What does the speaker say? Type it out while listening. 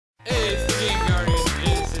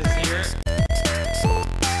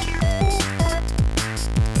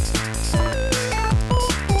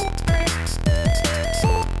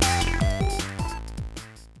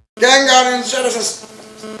GameGuardians Genesis.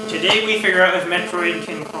 Today we figure out if Metroid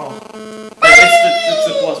can crawl. It's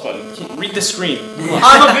the plus button. Read the screen.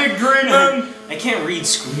 I'm a big green man. I can't read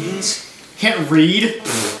screens. Can't read.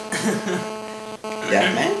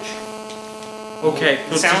 Yeah, man. Okay.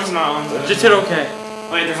 The sound's not on. Just hit OK.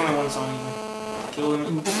 Wait, there's only one song anyway. Kill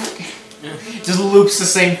him. Just loops the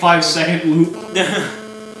same 5-second loop.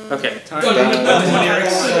 Okay. No.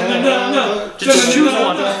 Just choose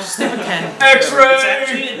one. Just stick with 10. It's X-ray.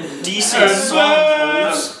 actually a decent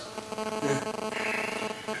song.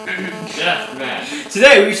 Yeah, man.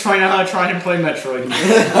 Today we find out how to try and play Metroid.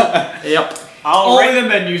 Yep. Only the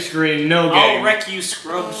menu screen, no game. I'll wreck you,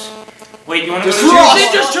 scrubs. Wait, you want to Just go cross.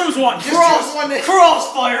 to Just choose one.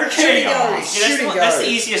 Crossfire Shooting chaos. gallery. that's the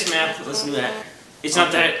easiest map. Let's do that. It's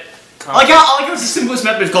not that. I like how it's the simplest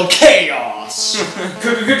method. It's called chaos.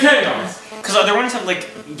 Chaos. Because other ones have like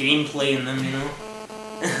gameplay in them, you know.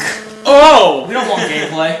 Oh. We don't want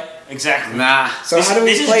gameplay. Exactly. Nah. So how do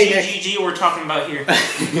we play, Nick? This is GGG we're talking about here.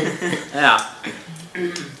 Yeah.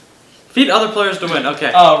 Feed other players to win.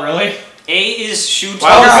 Okay. Oh really? A is shoot. Wow.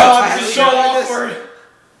 Oh I god, have this is to so try this. awkward.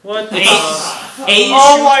 What? A is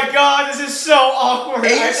Oh shoot. my god, this is so awkward. A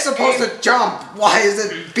is supposed to jump. Why is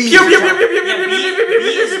it B? Pew pew pew pew jump? pew pew pew pew pew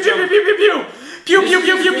pew pew pew pew pew. Pew pew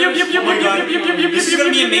pew pew pew pew pew Oh my God. This is gonna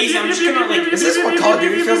be amazing. I'm just gonna like. Is this what Call of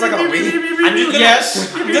Duty feels like on a Wii? I'm just gonna.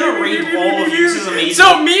 Yes. I'm gonna rape all of you. This is amazing. So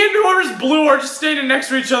me and whoever's blue are just standing next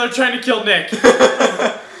to each other trying to kill Nick.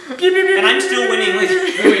 And I'm still winning. Like,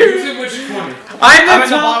 Who's in which corner? I'm I'm the in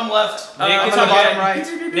the top. bottom left. I'm Nick in is the on bottom the right.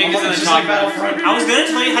 Nick is in the Just top. like Battlefront. I was gonna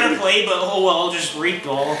tell you how to play, but oh well, I'll just rape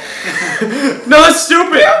all. No, that's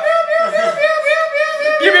stupid.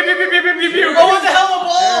 Oh, what the hell, a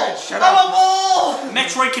ball! Jared, shut I'm up. a ball!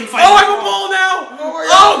 Metroid can Oh, finally. I'm a ball now.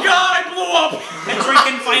 Oh god, I blew up. Metroid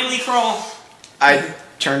can finally crawl. I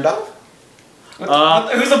turned off?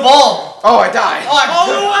 Who's the ball? Oh, I died.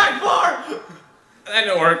 Oh, Akbar. That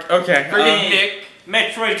didn't work. Okay. Hey, Nick.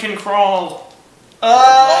 Metroid can crawl.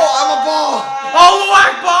 Oh, I'm a ball. Oh,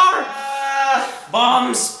 Akbar.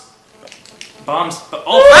 Bombs. Bombs.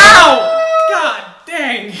 Oh, Ow! God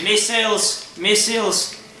dang. missiles.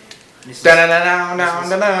 Missiles.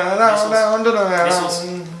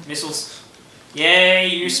 Missiles. Yay,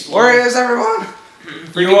 you explode. Where is everyone?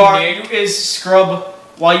 You is scrub.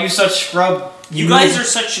 Why you such scrub? You guys are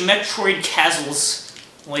such Metroid casuals.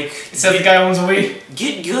 Like, It says the guy owns a Wii.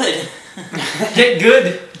 get good. Get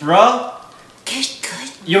good, bruh. Get good.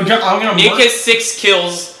 I'm gonna Nick murk- has 6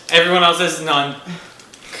 kills. Everyone else has none.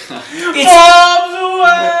 It's, Bombs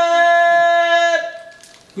away!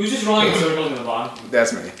 Who's just rolling in circles in the bottom?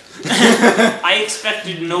 That's me. I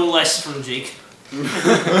expected no less from Jake.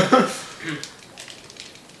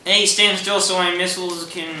 Hey, stand still so my missiles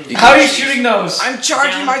can... How are you shooting those? I'm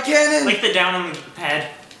charging Down. my cannon. Like the down on the pad.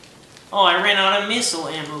 Oh, I ran out of missile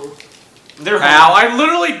ammo. They're Ow, I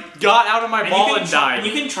literally got out of my And ball you can and died.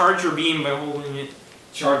 You can charge your beam by holding it.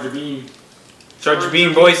 Charger beam. Charge your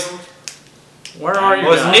beam, boys. Where are you?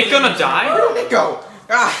 Was guys? Nick gonna die? Where did it go?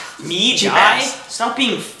 Ah, Me Cheap die? ass. Stop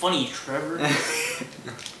being funny, Trevor.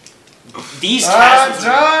 These castles.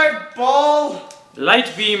 die, ball!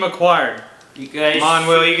 Light beam acquired. You guys. Come on,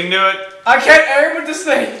 Will, you can do it. I can't aim with this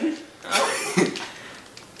thing.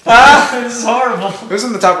 This is horrible. who's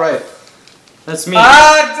in the top right? That's me.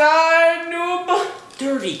 Die, noob.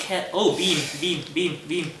 Dirty cat. Oh, beam, beam, beam,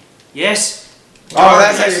 beam. Yes. Oh,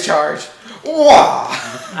 that's how you charge. Wah!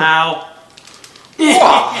 Ow.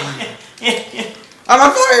 Wah! I'm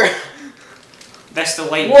on fire! That's the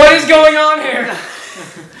light. What is going on here?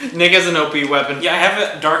 Nick has an OP weapon. Yeah, I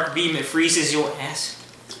have a dark beam. It freezes your ass.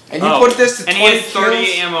 And you put this to And 20 he has 30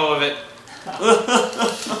 kills? ammo of it.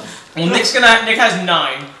 Well, Nick has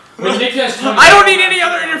 9. When Nick has 20. I don't need any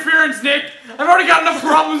other interference, Nick. I've already got enough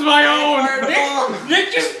problems of my own.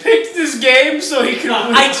 Nick just picked this game so he can.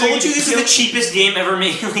 I told you this is the cheapest game ever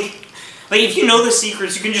made. like if you know the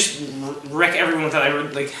secrets, you can just wreck everyone without ever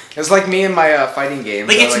like. It's like me and my fighting game.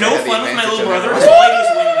 Like so, it's I no have the fun with my advantage little of brother. everyone. All I do is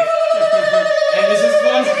win. And this is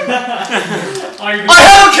fun. Are you I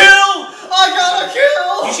have a kill! I got a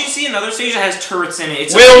kill! You should see another stage that has turrets in it.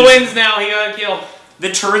 It's Will amazing. wins now. He got a kill.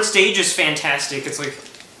 The turret stage is fantastic. It's like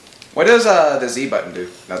What does the Z button do?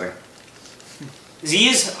 Nothing. Z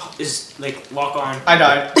is like lock on. I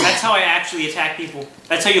died. That's how I actually attack people.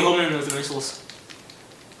 That's how you home in with the missiles.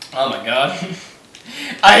 Oh my god.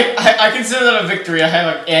 I consider that a victory. I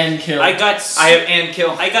have an and kill. I got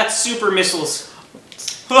kill. I got super missiles.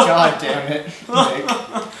 God damn it.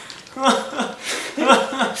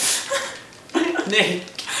 Nick.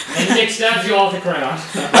 And Nick stabs you off the crown.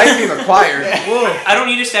 Light beam acquired. I don't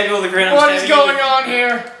need to stab you with the grenade. What is going on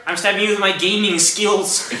here? I'm stabbing you with my gaming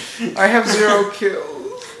skills. I have 0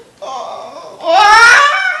 kills.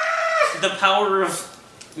 The power of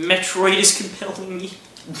Metroid is compelling me.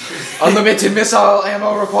 Unlimited missile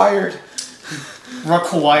ammo required.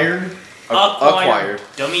 Required? Acquired.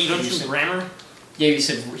 Dummy, you don't use grammar? Yeah, he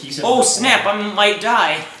said. Oh snap! I might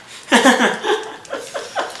die.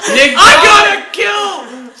 Nick, I got a kill!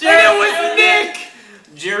 And it was Nick!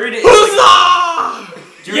 Jared is. Huzzah!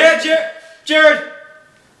 Yeah, Jared!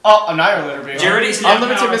 Oh, Annihilator, baby. Jared is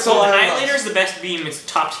Unlimited missile ammo. Annihilator is the best beam. It's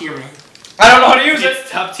top tier, man. I don't know how to use it. It's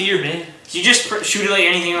top tier, man. You just shoot it like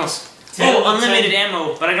anything else. 10 Oh, unlimited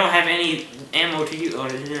ammo, but I don't have any ammo to use.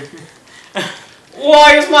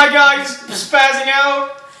 Why is my guy spazzing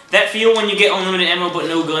out? That feel when you get unlimited ammo but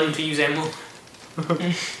no gun to use ammo.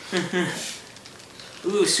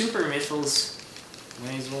 Ooh, super missiles.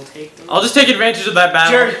 Might as well take them. I'll just take advantage of that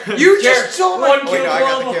battle. Jared, You just stole my one Wait, kill no, I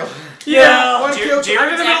got the level. kill. Yeah! One kill. I'm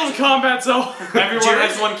in the middle of combat, so everyone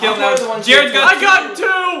has one kill now. Jared's got I got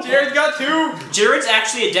 2! Jared's got 2. Jared's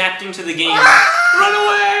actually adapting to the game. Run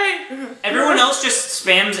away! Everyone else just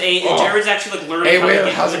spams A. Jared's actually like learning Hey, how to Will,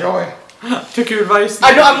 get how's it going? Took your advice.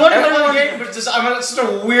 I know, I'm learning how to game, but it's just, I'm at such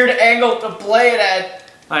a weird angle to play it at.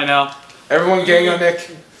 I know. Everyone gang on Nick.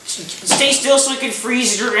 Stay still so I can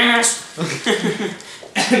freeze your ass.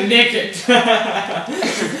 Nick it. All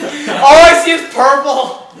I see is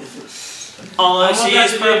purple. All I see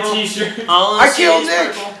is purple. T-shirt. All I see killed is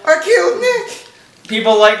Nick! purple. I killed Nick!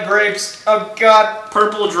 People like grapes. Oh god.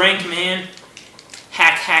 Purple drink, man.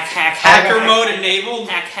 Hack. Hacker mode enabled.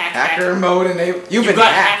 Hack. Hacker mode enabled. You've You been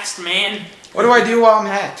got hacked. hacked, man. What do I do while I'm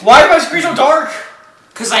hacked? Why is my screen so dark?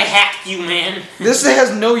 Cause I hacked you, man. This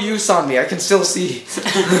has no use on me. I can still see.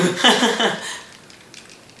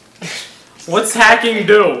 What's hacking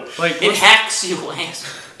do? Like, It hacks you, ass.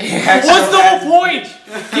 what's the whole point?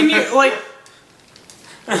 Can you, like,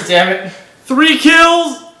 Damn it. 3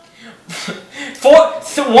 kills?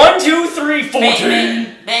 1, 2, 3, 4.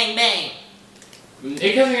 Bang.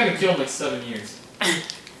 Nick hasn't got a kill in like 7 years.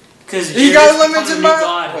 Cause You Jared's got become limited the new my.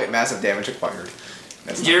 god. Wait, massive damage acquired.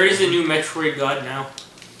 That's not Jared is good. the new Metroid god now.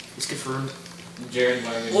 It's confirmed. Jared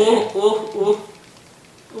by the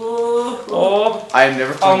Oh, I have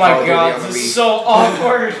never played oh my Call of Duty god, on the this is Wii. so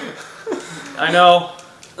awkward. I know.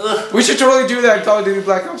 We should totally do that. Call of Duty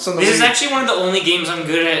Black Ops on the This Wii. is actually one of the only games I'm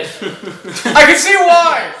good at. I can see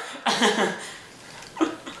why.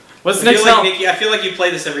 What's I next feel, now? like, Nikki, I feel like you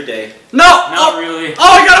play this every day. No! Not really. Oh,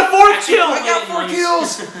 I got a 4th Actually, kill! I got 4 Once.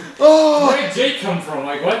 kills! Oh! Where did Jake come from?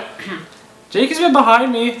 Like what? Jake has been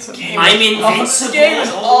behind me. I'm This invincible. game is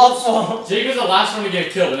awful. Jake was the last one to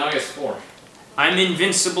get killed, but now he has 4. I'm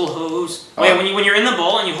invincible, hose. Oh. Wait, when you're in the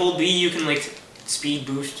ball and you hold B, you can like speed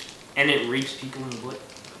boost, and it reaps people in the butt.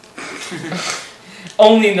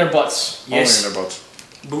 Only in their butts. Yes. Only in their boats.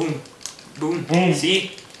 Boom. Boom.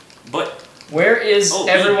 See? But Where is oh,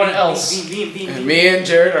 everyone beam, else? beam. Me and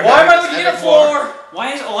Jared are Why am I having looking this at a epic war. floor?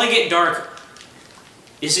 Why is all I get dark?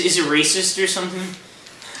 Is it racist or something?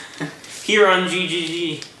 Here on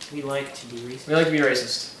GGG, we like to be racist. We like to be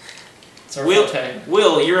racist. It's our Will, forte.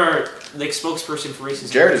 Will, you're our like spokesperson for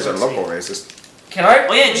racism. Jared is our Let's see. local racist. Can I?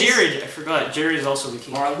 Oh yeah, please? Jared. I forgot. Jared is also the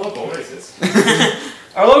king. Or a local racist.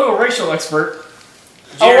 Our local racial expert.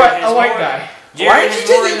 Jared A has white more- guy. Jared Why did has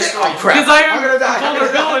you more take in it? this Oh fight. crap! Because I I'm gonna die.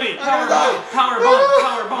 vulnerability. I'm gonna die.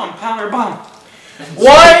 Power bomb.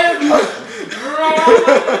 Why?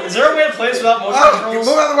 Is there a way to play this without motion Oh, you controls?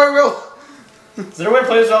 move out of the way, Will. Is there a way to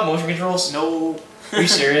play this without motion controls? No. Are you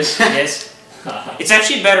serious? Yes. It's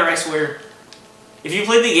actually better, I swear. If you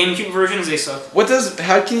played the GameCube versions, they suck. What does?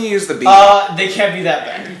 How can you use the beam? They can't be that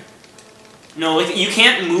bad. No, you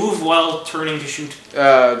can't move while turning to shoot.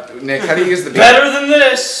 Nick, how do you use the beam? Better than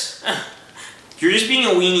this. You're just being a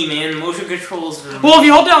weenie, man. Motion controls are... Well, if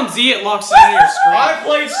you hold down Z, it locks into your screen. I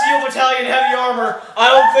played Steel Battalion Heavy Armor. I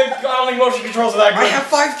don't think motion controls are that I good. have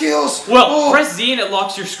 5 kills. Well, Oh. press Z and it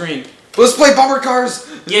locks your screen. Let's play bumper cars.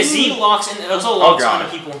 Yeah, Z locks and it also locks God.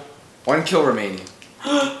 onto people. 1 kill remaining.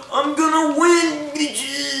 I'm gonna win,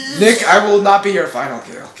 bitches! Nick, I will not be your final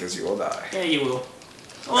kill because you will die. Yeah, you will.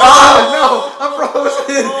 Oh no! I'm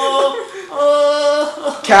frozen.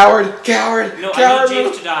 Coward! No, I Coward! need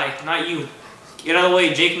Jake to die, not you. Get out of the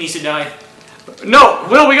way, Jake needs to die. No,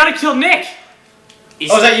 Will, we gotta kill Nick.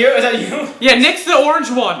 Oh, is that you? Is that you? Yeah, Nick's the orange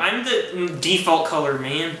one. I'm the default color,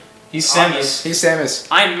 man. He's Samus. He's Samus.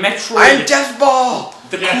 I'm Metroid. I'm Death Ball!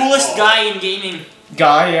 the coolest guy in gaming.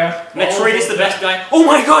 Guy, yeah. Metroid is the best guy. Oh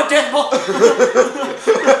my god, Death Ball!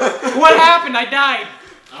 What happened? I died.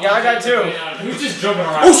 Yeah, I got 2. Who's just jumping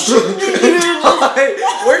around? Oh shit!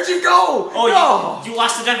 Where'd you go? Oh, no! you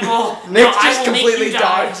lost the Death Ball. Nick no, I just will make completely you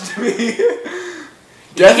die. dodged me.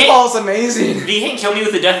 Death You Ball's amazing. If you can't kill me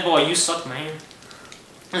with a death ball, you suck, man.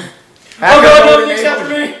 Oh god, no, he's after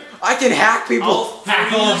me! I can hack people. Oh,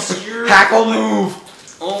 freeze your... Hackle move.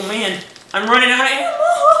 Oh man, I'm running out of ammo.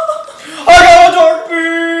 I got a dark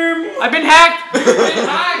beam! I've been hacked!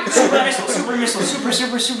 Super missile, super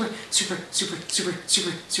missile,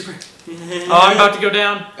 super. Oh, I'm about to go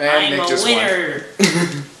down. And I'm Nick a just won. winner.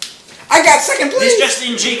 I got second Miss place.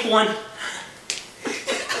 Justin, Jake won.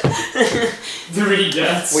 3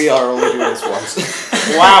 deaths. We are only doing this once.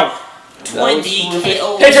 Wow. 20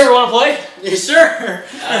 kills. Hey, Trevor, wanna play? Yeah, sure.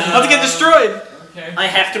 About to get destroyed. Okay. I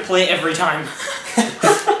have to play every time.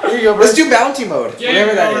 Here you go. Let's do bounty mode.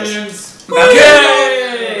 Whatever that is.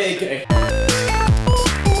 GameGuardians. Yay!